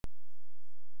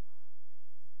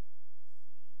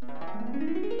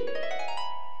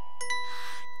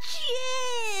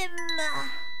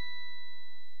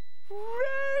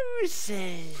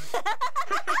Rosie!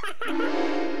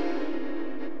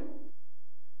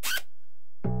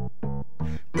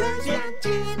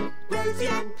 Rosie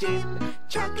and Jim,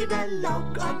 chugging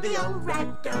along on the old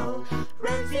ragdoll.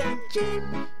 Rosie and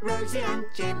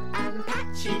Jim, and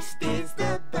Patchy steers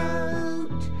the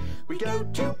boat. We go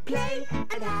to play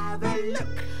and have a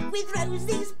look. With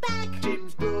Rosie's bag,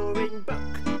 Jim's boring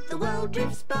book. The world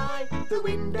drifts by the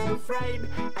window frame,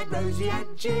 and Rosie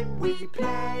and Jim, we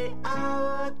play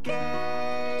our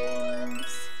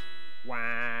games.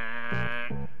 Wah.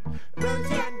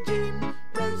 Rosie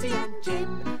and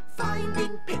Jim,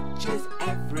 finding pictures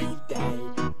every day.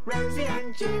 Rosie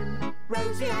and Jim,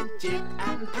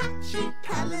 and Patchy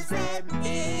colours them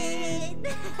in.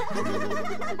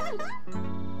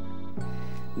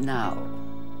 Now,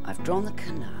 I've drawn the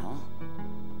canal,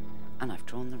 and I've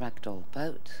drawn the ragdoll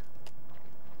boat.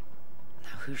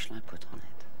 Now, who shall I put on it?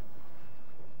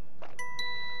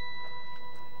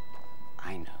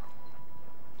 I know.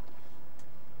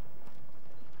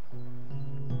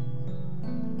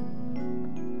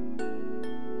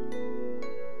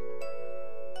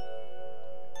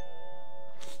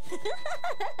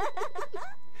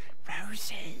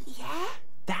 Rosie? Yeah?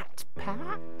 That's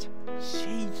Pat.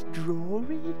 She's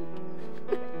drawing.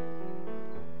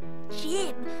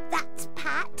 Jim, that's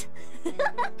Pat.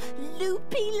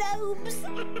 Loopy lobes.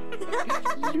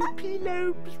 Loopy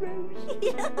lobes,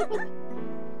 Rosie.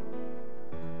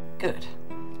 Good.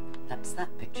 That's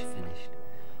that picture finished.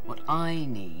 What I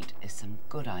need is some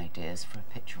good ideas for a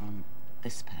picture on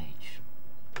this page.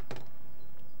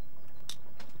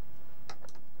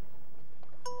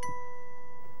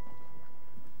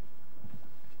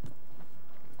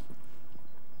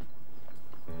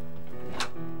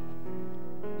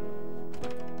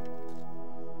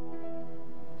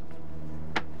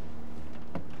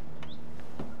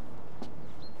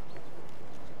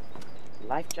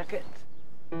 Life jacket.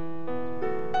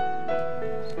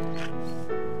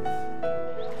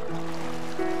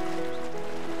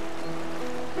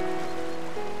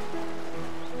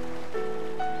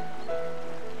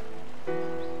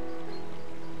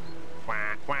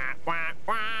 Quack, quack, quack,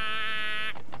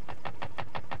 quack.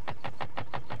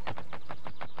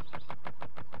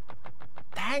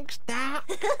 Thanks, Doc.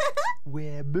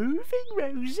 We're moving,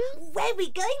 Rosie. Where are we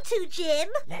going to, Jim?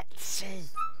 Let's see.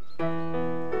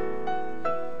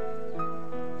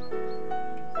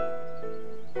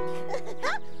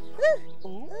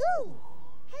 Ooh.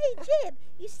 Hey, Jim,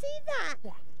 you see that?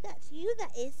 That's you,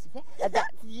 that is.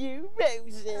 That's you,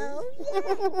 Rosie.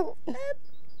 Oh, yeah.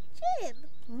 Jim,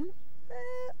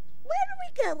 where are we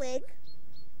going?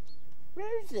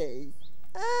 Rosie.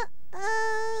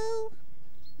 Uh-oh.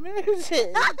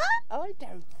 Rosie. I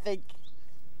don't think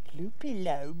Loopy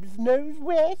Lobes knows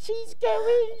where she's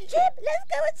going. Jim, let's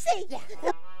go and see.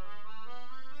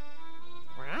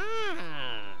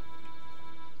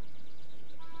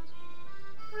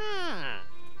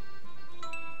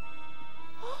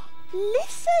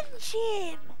 Listen,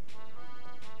 Jim.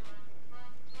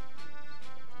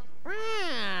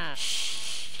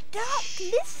 Shh, Duck,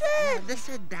 listen.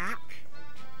 Listen, Doc.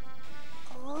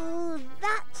 Oh,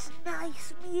 that's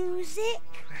nice music.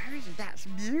 Rosie, that's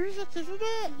music, isn't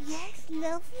it? Yes,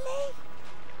 lovely.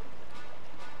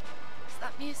 Is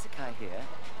that music I hear?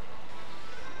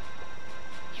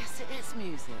 Yes, it is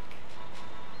music.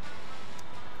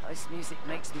 This music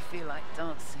makes me feel like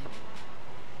dancing.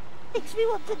 Makes me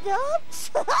want to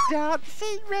dance.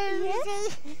 Dancing,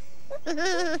 Rosie.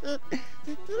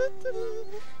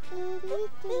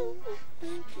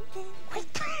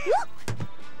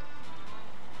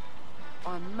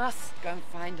 I must go and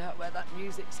find out where that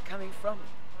music's coming from.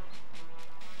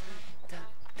 I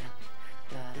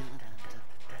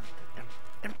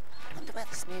wonder where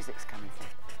this music's coming from.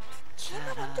 Jim,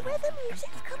 I wonder where the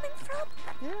music's coming from.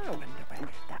 Yeah, I wonder where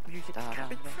that music's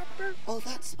coming from. Oh,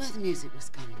 that's where the music was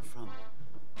coming from.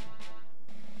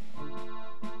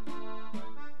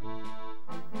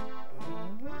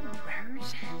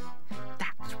 Rosie,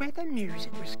 that's where the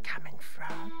music was coming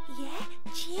from. Yeah,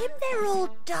 Jim, they're all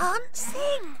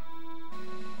dancing.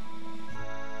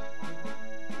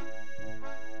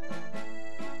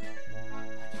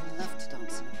 I'd love to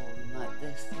dance in a ballroom like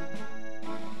this.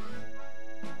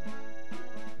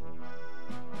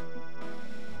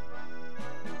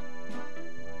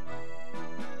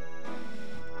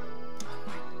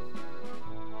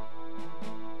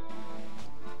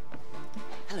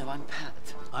 Hello, I'm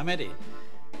Pat. I'm Eddie.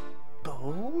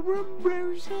 Ballroom,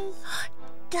 Rosie?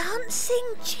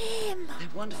 Dancing, Jim. They're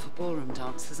wonderful ballroom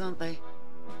dancers, aren't they?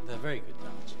 They're very good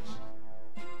dancers.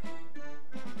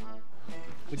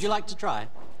 Would you like to try?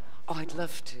 Oh, I'd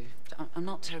love to. I'm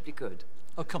not terribly good.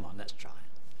 Oh, come on, let's try.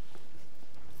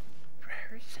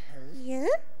 Rosie, Yeah?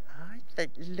 I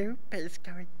think Lupa's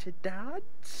going to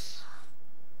dance.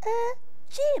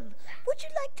 Jim, would you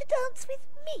like to dance with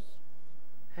me?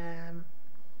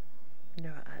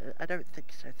 No, I don't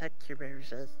think so. Thank you,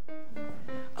 Rosie.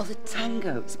 Oh, the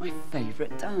tango is my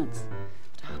favourite dance.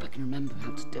 But I hope I can remember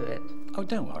how to do it. Oh,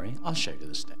 don't worry. I'll show you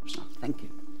the steps. Oh, thank you.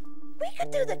 We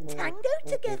could do the tango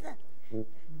together.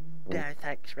 No,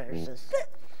 thanks, Rosie. But,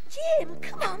 Jim,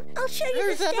 come on, I'll show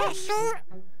you the steps.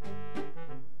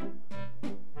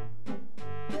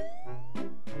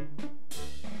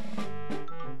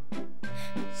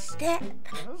 Step,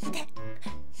 step,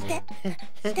 step,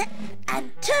 step,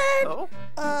 and turn.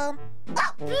 Up,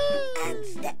 and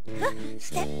step,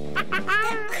 step, step.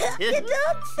 You're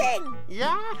dancing.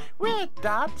 Yeah, we're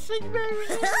dancing,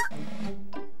 Rosie.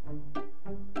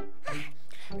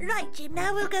 Right, Jim,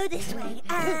 now we'll go this way.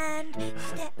 And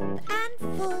step, and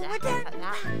forward,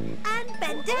 and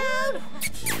bend down.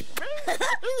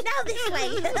 Now this way.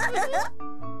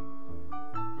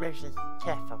 Rosie,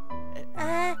 careful.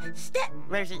 Step.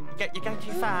 Rosie, you're going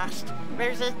too fast.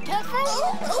 Rosie, careful.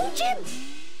 Oh, Jim.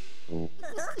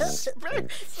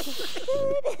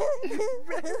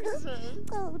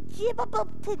 Oh, Jim, I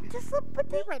bumped into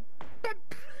somebody.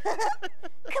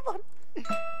 Come on.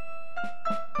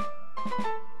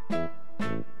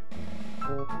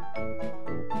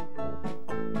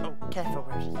 Oh, careful,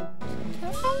 Rosie.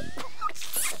 Careful.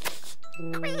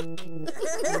 Quick.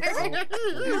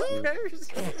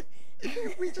 Rosie,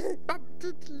 we just bumped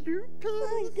into Lupa.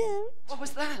 I know. What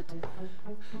was that?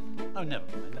 Oh, never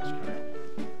mind. Let's carry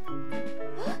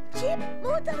on. Jim,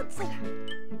 more dancing.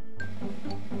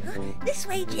 This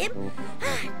way, Jim.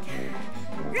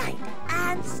 Right,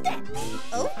 and step.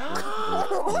 Oh.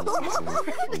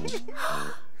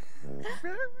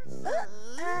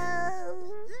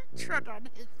 Trod on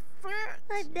his foot.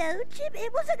 I know, Jim.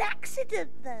 It was an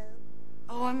accident, though.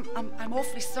 Oh, I'm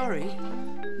awfully sorry.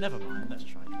 Never mind. Let's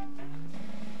try again.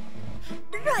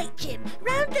 Right, Jim.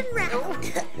 Round and round.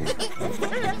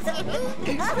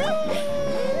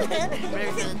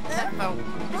 Rosie, careful.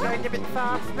 You're going a bit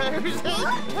fast, Rosie.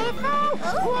 Careful.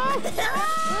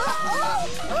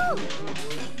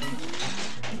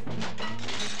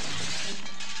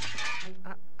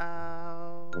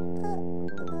 Uh-oh.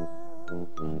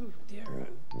 Oh, dear,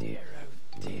 oh, dear, oh,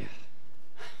 dear.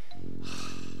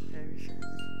 Rosie,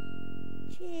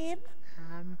 Jim.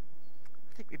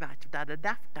 I think we might have done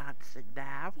enough dancing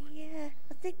now. Yeah,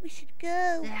 I think we should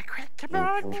go. Yeah, quick, come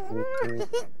on.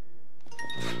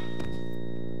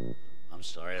 I'm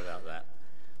sorry about that.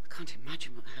 I can't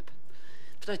imagine what happened.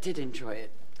 But I did enjoy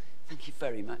it. Thank you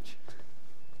very much.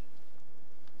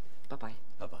 Bye-bye.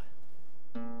 Bye-bye.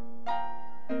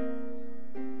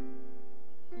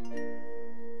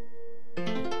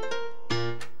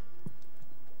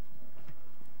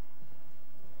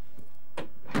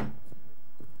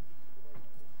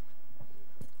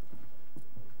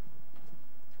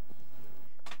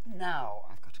 Now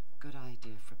I've got a good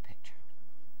idea for a picture.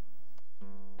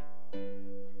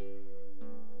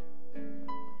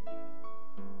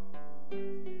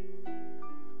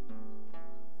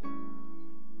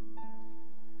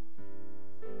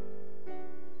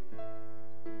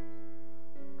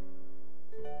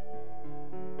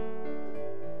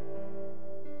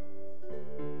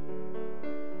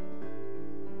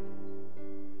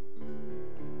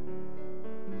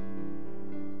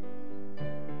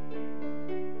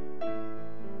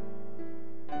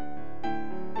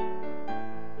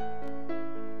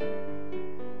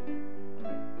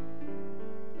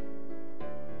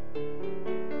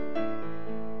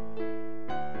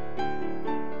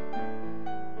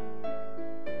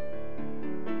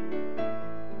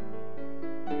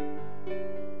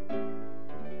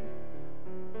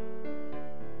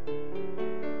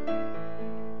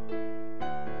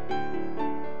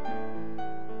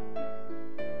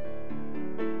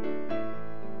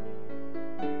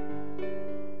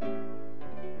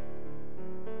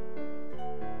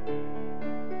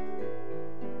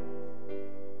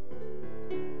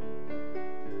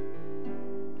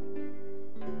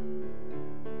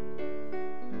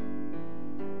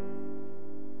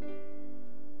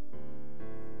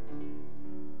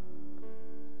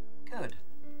 Good.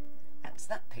 That's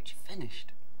that picture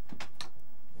finished.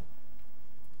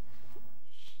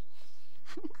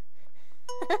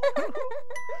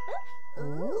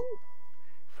 Ooh.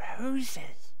 Rosie,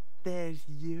 there's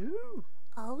you.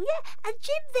 Oh, yeah. And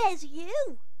Jim, there's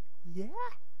you. Yeah,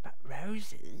 but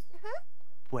Rosie,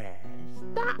 where's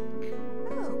Duck?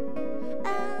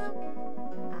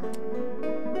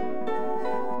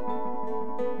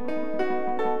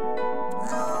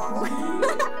 Oh,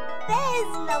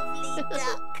 there's lovely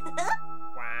Duck.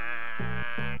 Wow.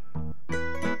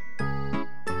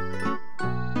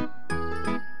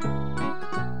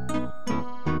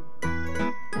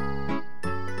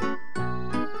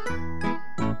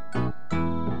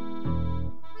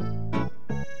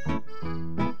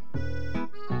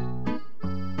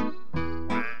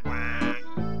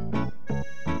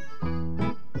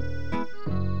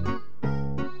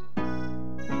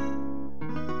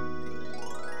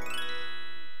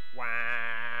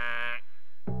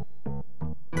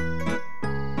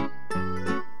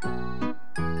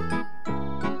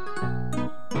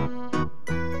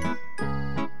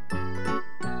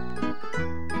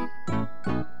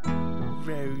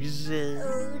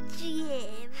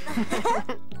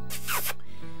 Bye.